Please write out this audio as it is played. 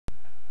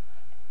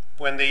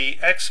When the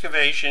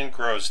excavation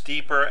grows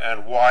deeper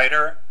and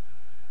wider,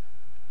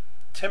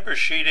 timber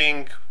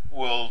sheeting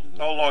will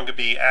no longer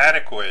be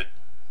adequate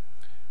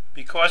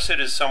because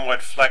it is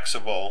somewhat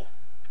flexible.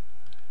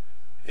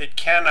 It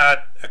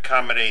cannot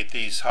accommodate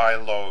these high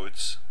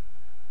loads.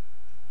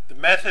 The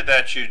method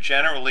that you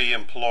generally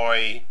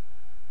employ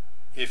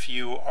if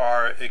you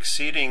are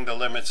exceeding the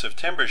limits of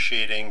timber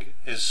sheeting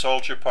is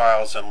soldier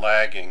piles and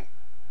lagging.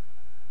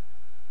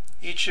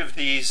 Each of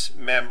these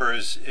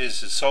members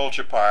is a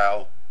soldier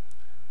pile,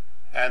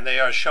 and they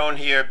are shown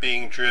here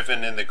being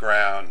driven in the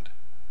ground.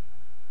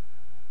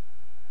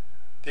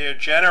 They're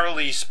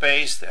generally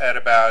spaced at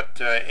about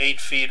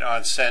 8 feet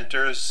on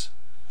centers,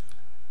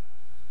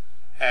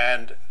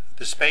 and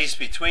the space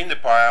between the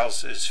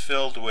piles is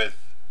filled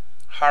with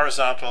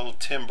horizontal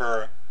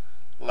timber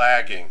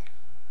lagging.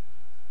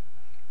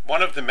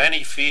 One of the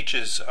many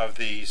features of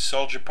the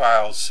soldier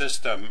pile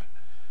system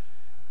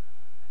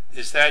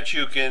is that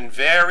you can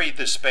vary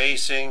the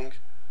spacing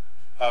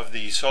of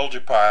the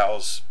soldier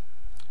piles,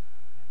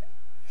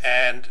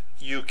 and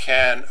you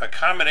can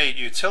accommodate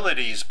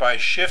utilities by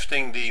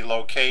shifting the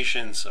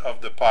locations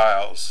of the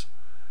piles.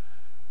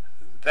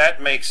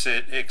 That makes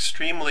it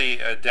extremely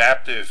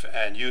adaptive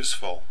and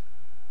useful.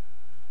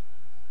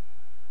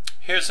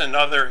 Here's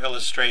another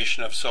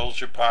illustration of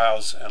soldier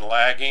piles and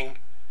lagging.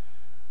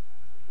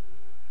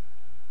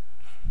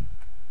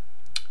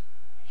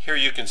 Here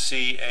you can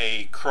see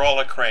a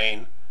crawler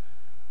crane.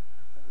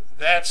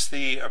 That's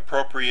the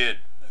appropriate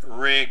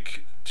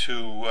rig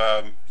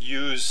to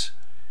use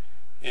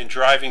in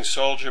driving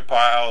soldier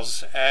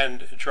piles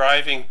and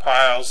driving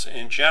piles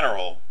in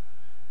general.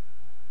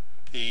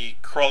 The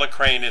crawler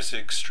crane is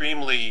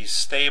extremely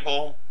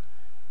stable,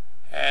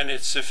 and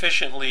it's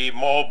sufficiently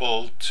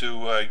mobile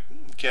to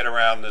get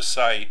around the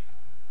site.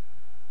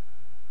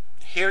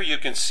 Here you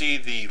can see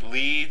the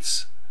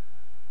leads.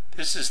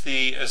 This is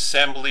the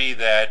assembly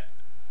that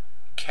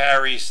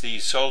carries the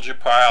soldier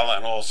pile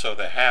and also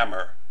the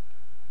hammer.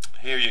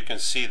 Here you can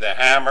see the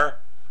hammer.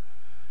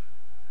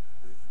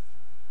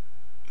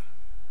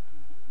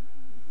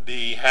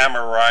 The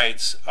hammer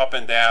rides up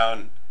and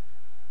down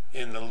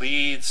in the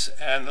leads,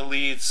 and the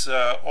leads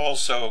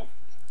also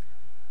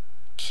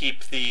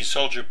keep the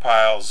soldier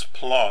piles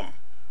plumb.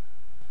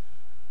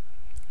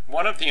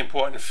 One of the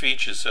important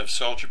features of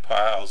soldier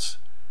piles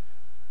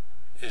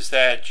is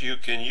that you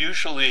can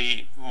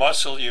usually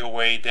muscle your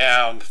way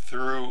down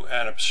through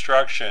an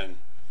obstruction,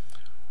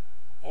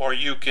 or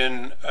you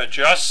can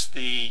adjust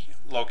the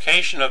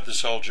location of the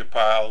soldier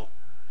pile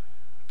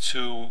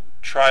to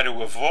try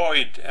to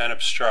avoid an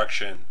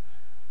obstruction.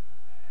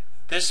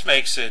 This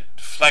makes it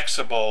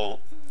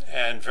flexible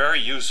and very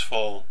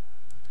useful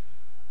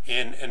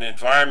in an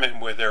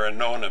environment where there are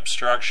known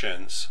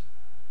obstructions.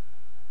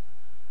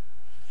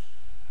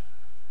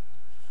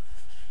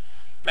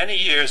 Many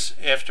years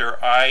after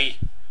I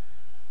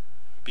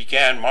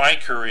began my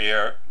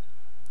career,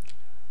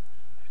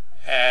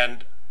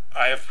 and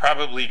I have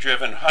probably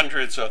driven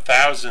hundreds or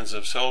thousands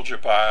of soldier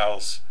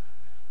piles,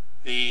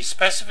 the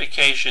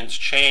specifications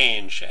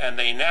change, and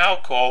they now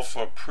call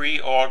for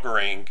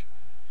pre-augering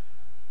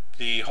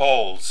the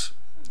holes.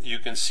 You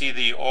can see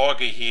the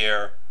auger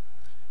here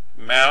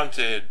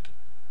mounted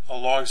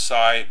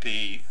alongside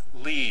the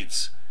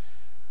leads.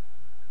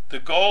 The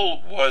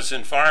goal was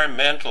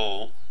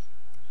environmental,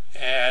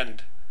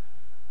 and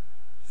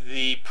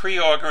the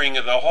pre-augering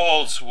of the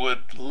holes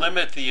would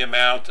limit the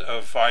amount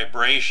of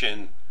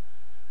vibration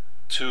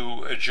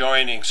to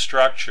adjoining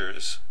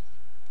structures.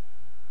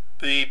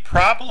 The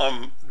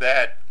problem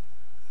that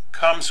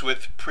comes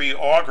with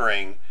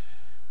pre-augering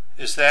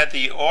is that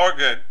the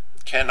auger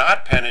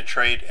cannot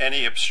penetrate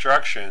any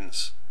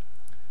obstructions,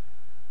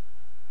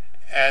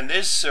 and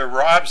this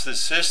robs the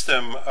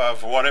system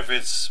of one of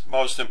its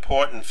most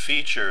important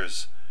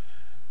features.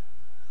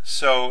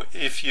 So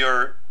if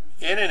you're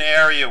in an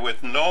area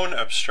with known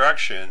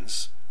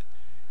obstructions,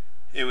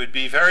 it would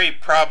be very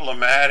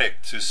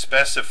problematic to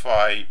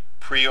specify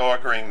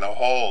pre-augering the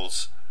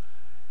holes,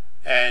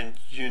 and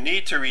you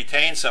need to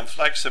retain some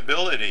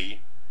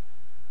flexibility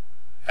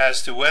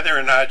as to whether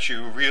or not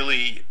you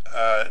really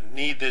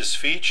need this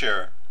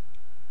feature.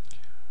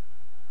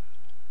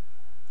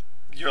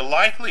 You're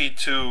likely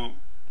to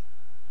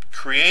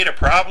create a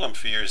problem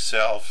for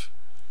yourself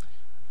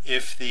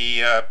if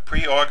the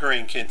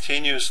pre-augering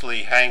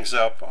continuously hangs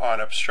up on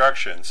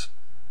obstructions.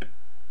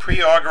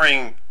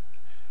 Pre-augering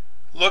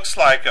looks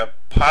like a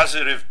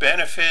positive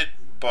benefit,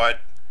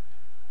 but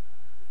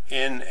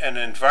in an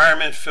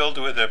environment filled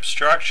with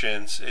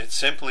obstructions, it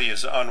simply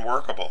is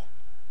unworkable.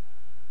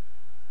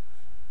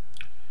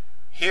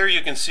 Here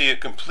you can see a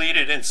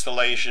completed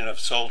installation of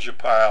soldier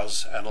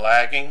piles and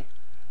lagging.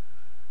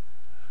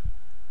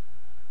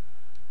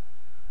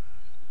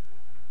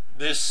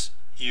 This,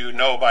 you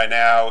know by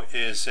now,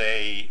 is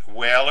a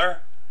whaler.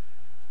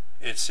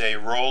 It's a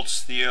rolled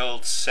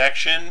steel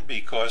section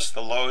because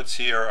the loads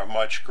here are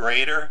much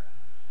greater.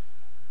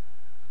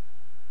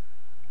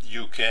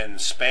 You can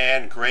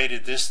span greater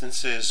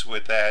distances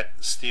with that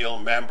steel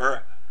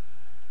member.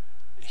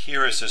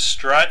 Here is a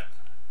strut,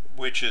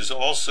 which is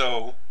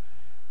also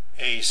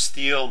a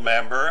steel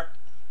member,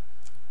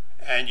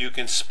 and you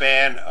can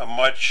span a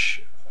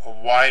much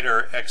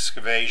wider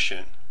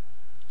excavation.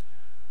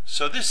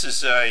 So this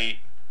is a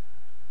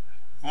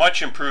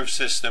much improved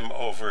system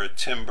over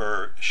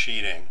timber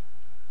sheeting.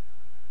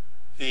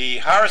 The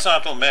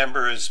horizontal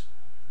members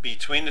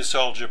between the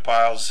soldier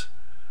piles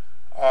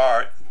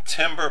are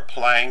timber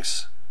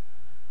planks,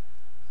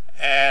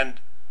 and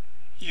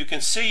you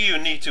can see you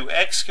need to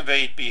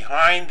excavate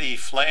behind the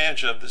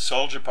flange of the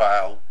soldier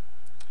pile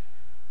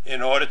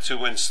in order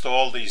to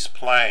install these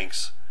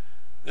planks.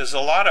 There's a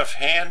lot of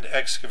hand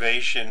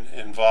excavation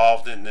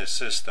involved in this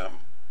system.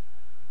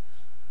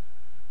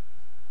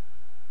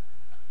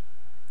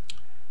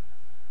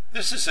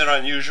 This is an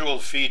unusual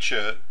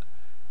feature.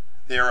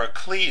 There are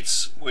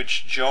cleats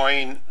which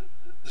join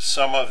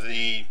some of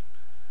the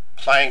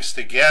planks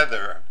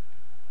together,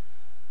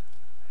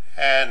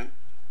 and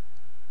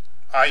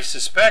I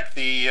suspect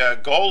the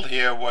goal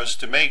here was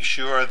to make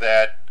sure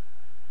that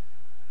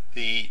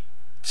the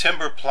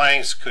timber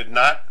planks could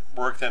not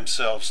work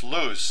themselves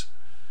loose,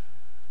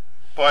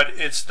 but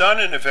it's done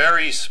in a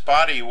very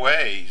spotty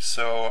way,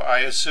 so I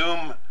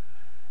assume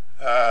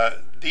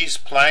these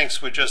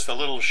planks were just a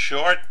little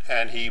short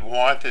and he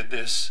wanted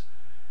this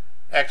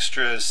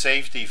extra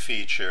safety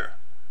feature.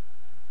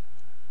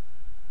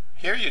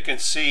 Here you can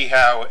see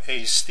how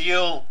a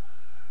steel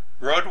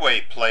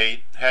roadway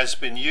plate has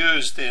been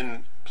used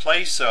in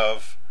place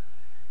of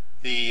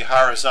the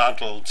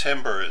horizontal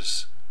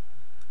timbers.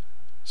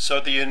 So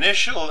the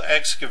initial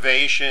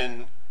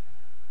excavation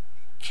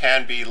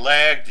can be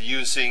lagged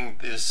using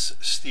this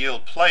steel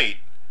plate.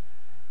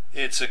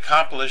 It's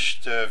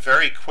accomplished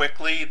very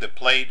quickly. The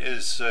plate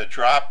is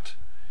dropped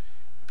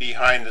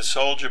behind the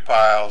soldier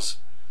piles,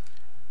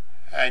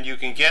 and you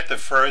can get the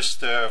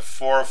first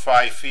 4 or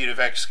 5 feet of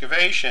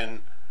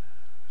excavation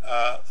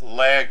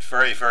lagged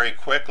very, very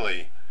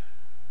quickly.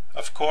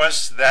 Of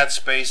course, that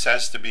space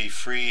has to be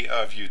free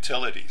of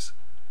utilities.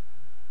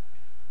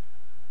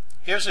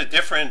 Here's a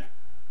different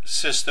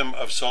system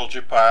of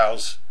soldier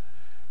piles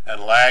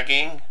and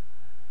lagging.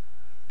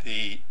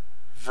 The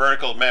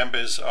vertical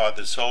members are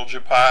the soldier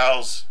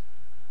piles,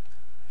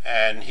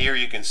 and here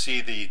you can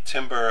see the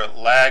timber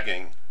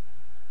lagging.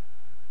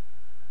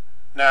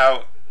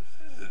 Now,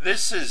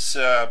 this is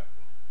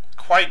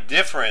quite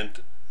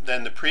different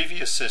than the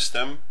previous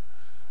system.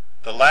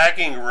 The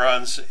lagging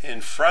runs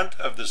in front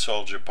of the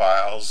soldier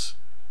piles,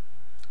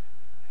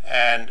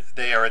 and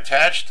they are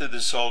attached to the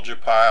soldier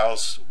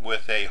piles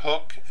with a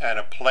hook and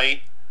a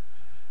plate,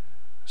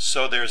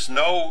 so there's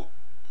no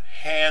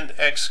hand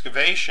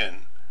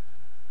excavation.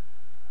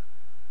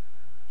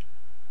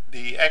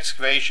 The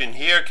excavation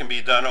here can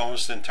be done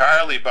almost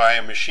entirely by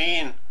a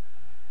machine,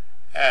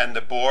 and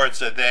the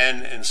boards are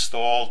then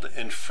installed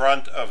in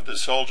front of the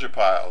soldier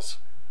piles.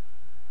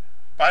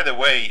 By the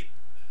way,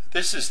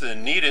 this is the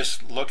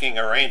neatest looking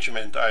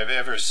arrangement I've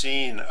ever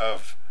seen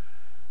of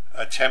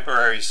a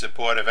temporary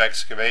supportive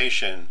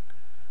excavation.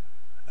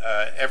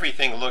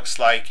 Everything looks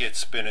like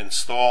it's been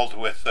installed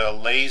with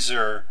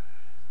laser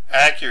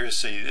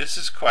accuracy. This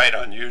is quite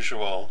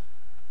unusual.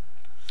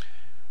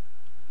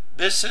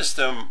 This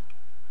system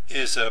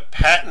is a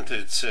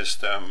patented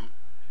system,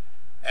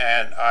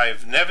 and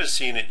I've never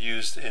seen it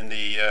used in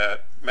the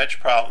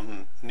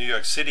metropolitan New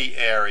York City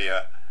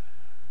area.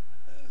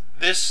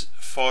 This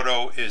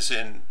photo is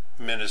in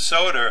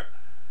Minnesota.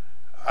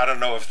 I don't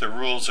know if the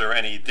rules are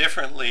any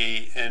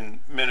differently in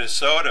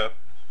Minnesota,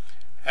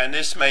 and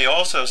this may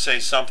also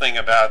say something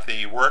about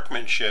the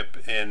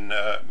workmanship in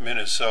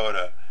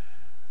Minnesota.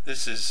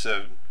 This is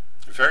a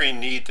very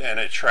neat and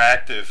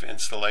attractive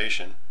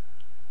installation.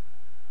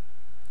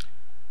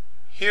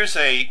 Here's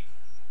a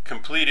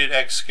completed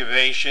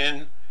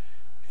excavation.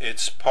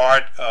 It's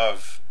part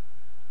of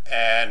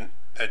an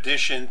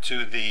addition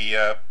to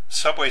the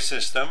subway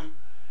system.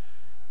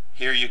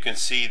 Here you can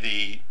see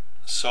the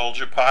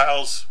soldier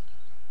piles.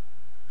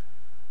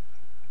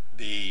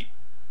 The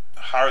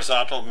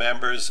horizontal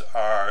members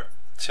are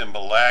timber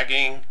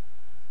lagging,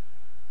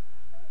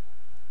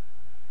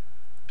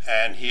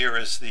 and here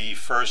is the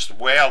first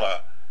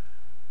whaler.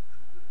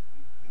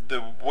 The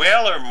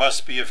whaler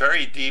must be a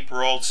very deep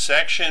rolled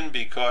section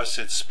because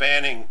it's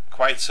spanning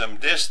quite some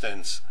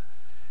distance,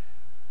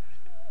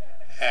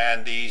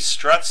 and the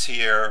struts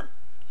here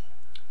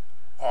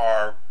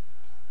are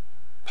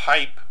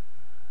pipe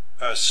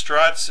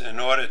struts in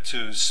order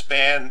to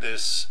span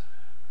this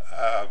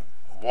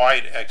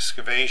wide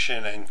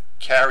excavation and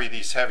carry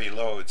these heavy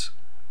loads.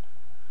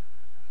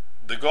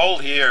 The goal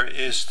here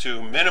is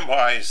to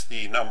minimize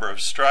the number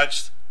of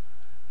struts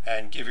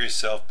and give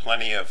yourself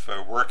plenty of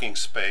working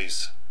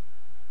space.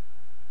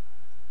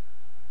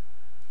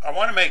 I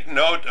want to make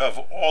note of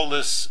all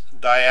this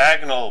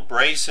diagonal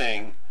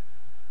bracing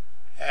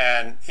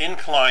and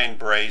incline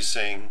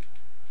bracing.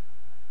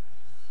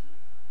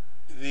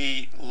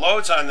 The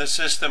loads on the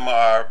system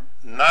are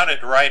not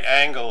at right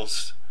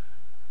angles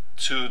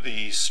to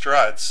the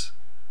struts,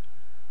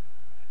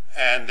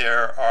 and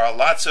there are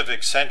lots of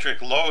eccentric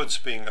loads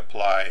being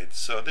applied,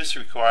 so this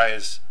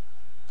requires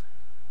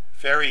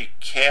very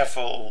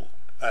careful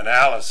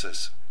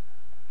analysis.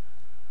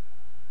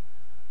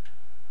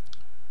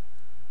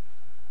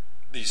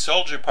 The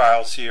soldier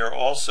piles here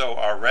also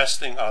are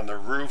resting on the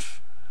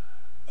roof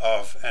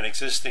of an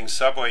existing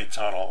subway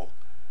tunnel.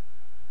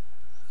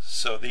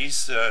 So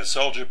these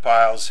soldier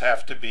piles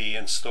have to be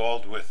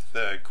installed with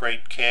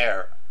great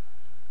care.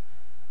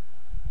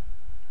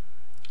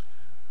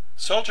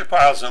 Soldier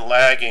piles and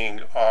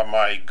lagging are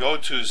my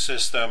go-to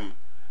system.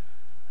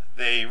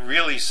 They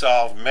really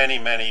solve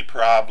many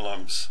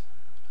problems.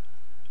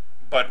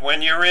 But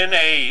when you're in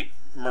a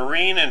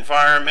marine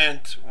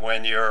environment,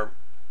 when you're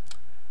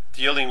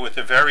dealing with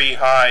a very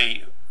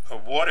high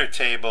water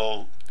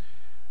table,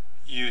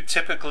 you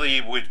typically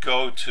would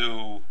go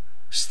to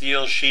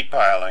steel sheet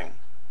piling.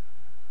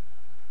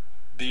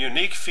 The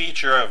unique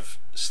feature of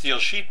steel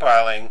sheet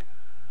piling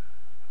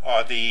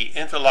are the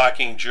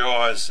interlocking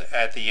jaws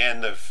at the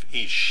end of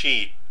each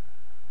sheet.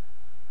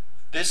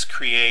 This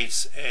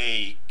creates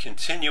a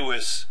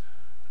continuous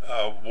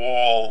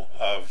wall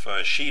of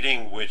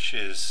sheeting which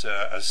is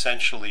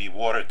essentially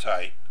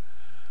watertight.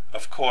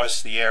 Of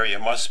course, the area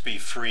must be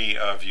free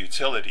of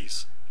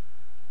utilities.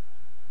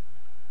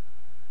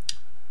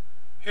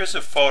 Here's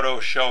a photo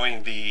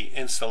showing the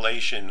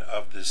installation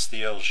of the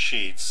steel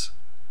sheets.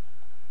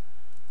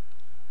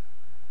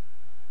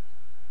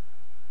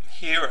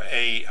 Here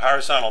a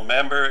horizontal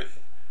member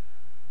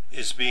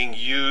is being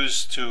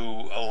used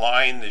to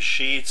align the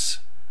sheets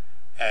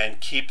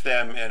and keep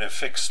them in a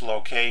fixed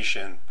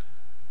location.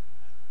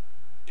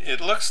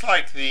 It looks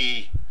like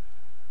the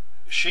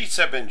sheets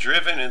have been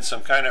driven in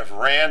some kind of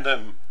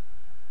random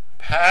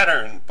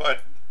pattern,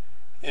 but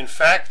in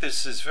fact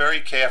this is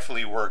very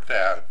carefully worked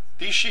out.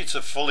 These sheets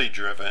are fully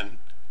driven.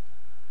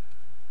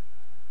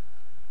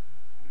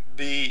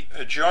 The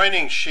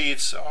adjoining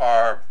sheets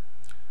are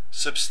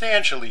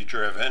substantially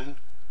driven,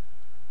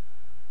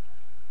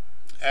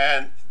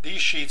 and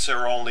these sheets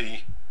are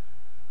only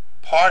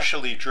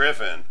partially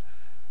driven.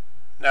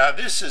 Now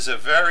this is a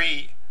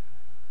very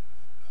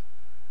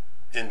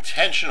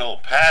intentional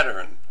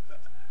pattern.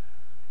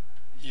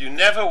 You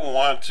never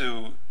want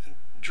to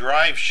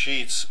drive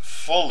sheets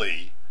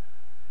fully,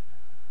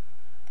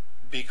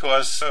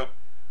 because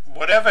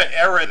whatever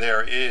error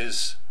there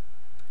is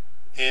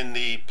in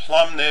the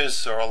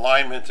plumbness or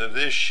alignment of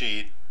this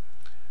sheet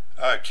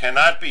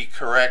cannot be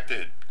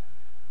corrected.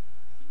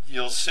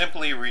 You'll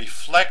simply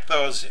reflect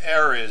those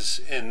errors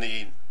in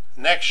the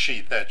next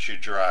sheet that you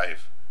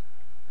drive.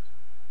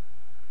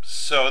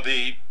 So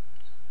the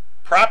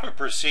proper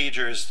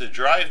procedure is to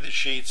drive the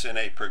sheets in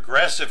a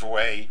progressive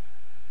way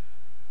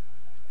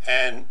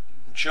and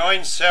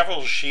join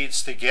several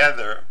sheets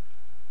together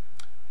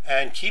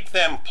and keep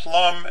them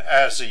plumb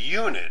as a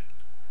unit.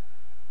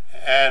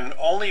 And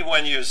only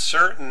when you're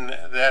certain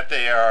that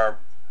they are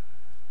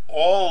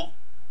all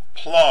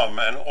plumb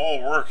and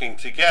all working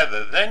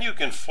together, then you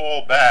can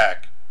fall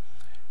back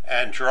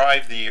and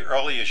drive the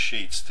earlier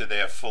sheets to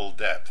their full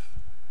depth.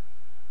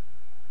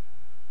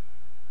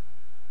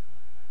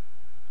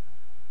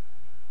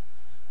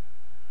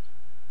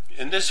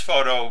 In this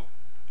photo,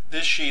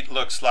 this sheet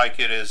looks like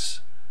it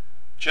has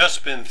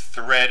just been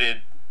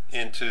threaded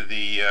into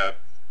the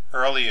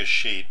earlier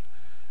sheet.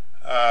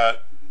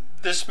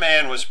 This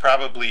man was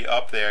probably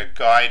up there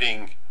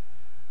guiding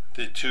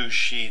the two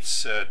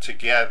sheets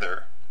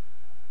together.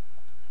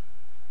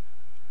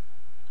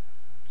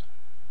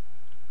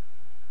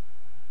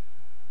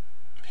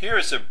 Here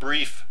is a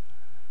brief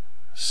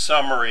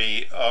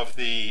summary of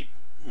the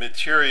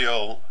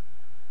material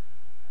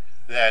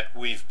that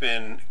we've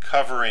been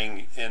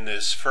covering in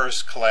this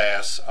first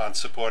class on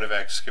supportive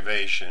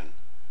excavation.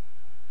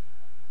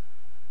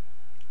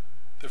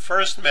 The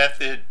first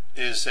method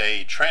is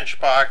a trench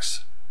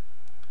box.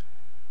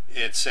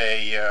 It's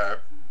a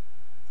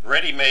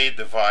ready-made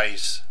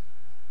device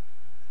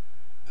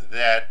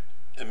that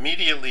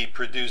immediately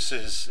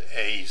produces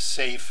a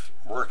safe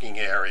working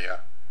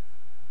area.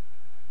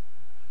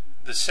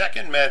 The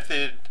second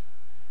method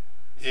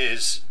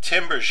is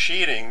timber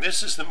sheeting.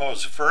 This is the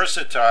most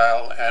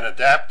versatile and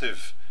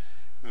adaptive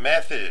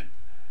method,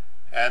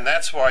 and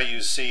that's why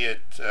you see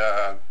it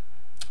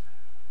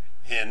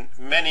in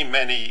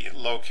many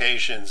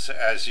locations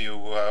as you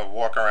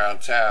walk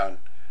around town.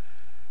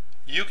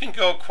 You can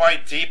go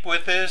quite deep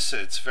with this.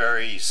 It's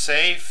very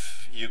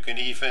safe. You can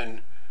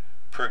even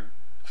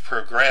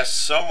progress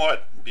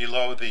somewhat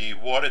below the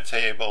water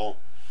table,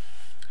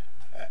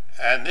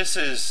 and this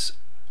is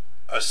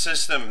a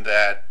system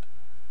that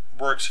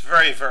works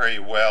very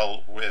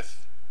well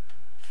with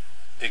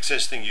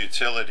existing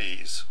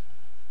utilities.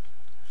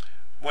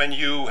 When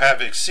you have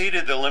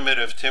exceeded the limit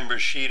of timber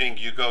sheeting,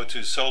 you go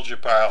to soldier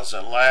piles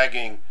and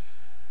lagging.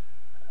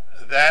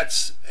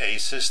 That's a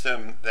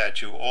system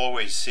that you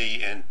always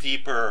see in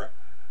deeper,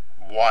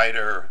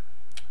 wider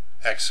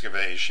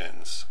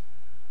excavations.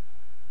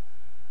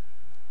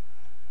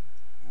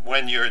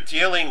 When you're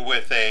dealing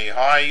with a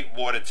high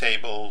water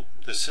table,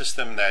 the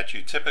system that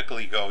you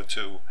typically go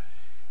to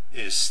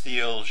is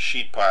steel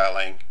sheet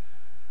piling.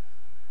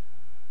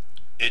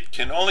 It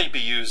can only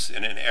be used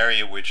in an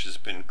area which has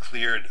been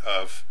cleared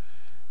of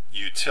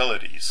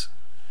utilities.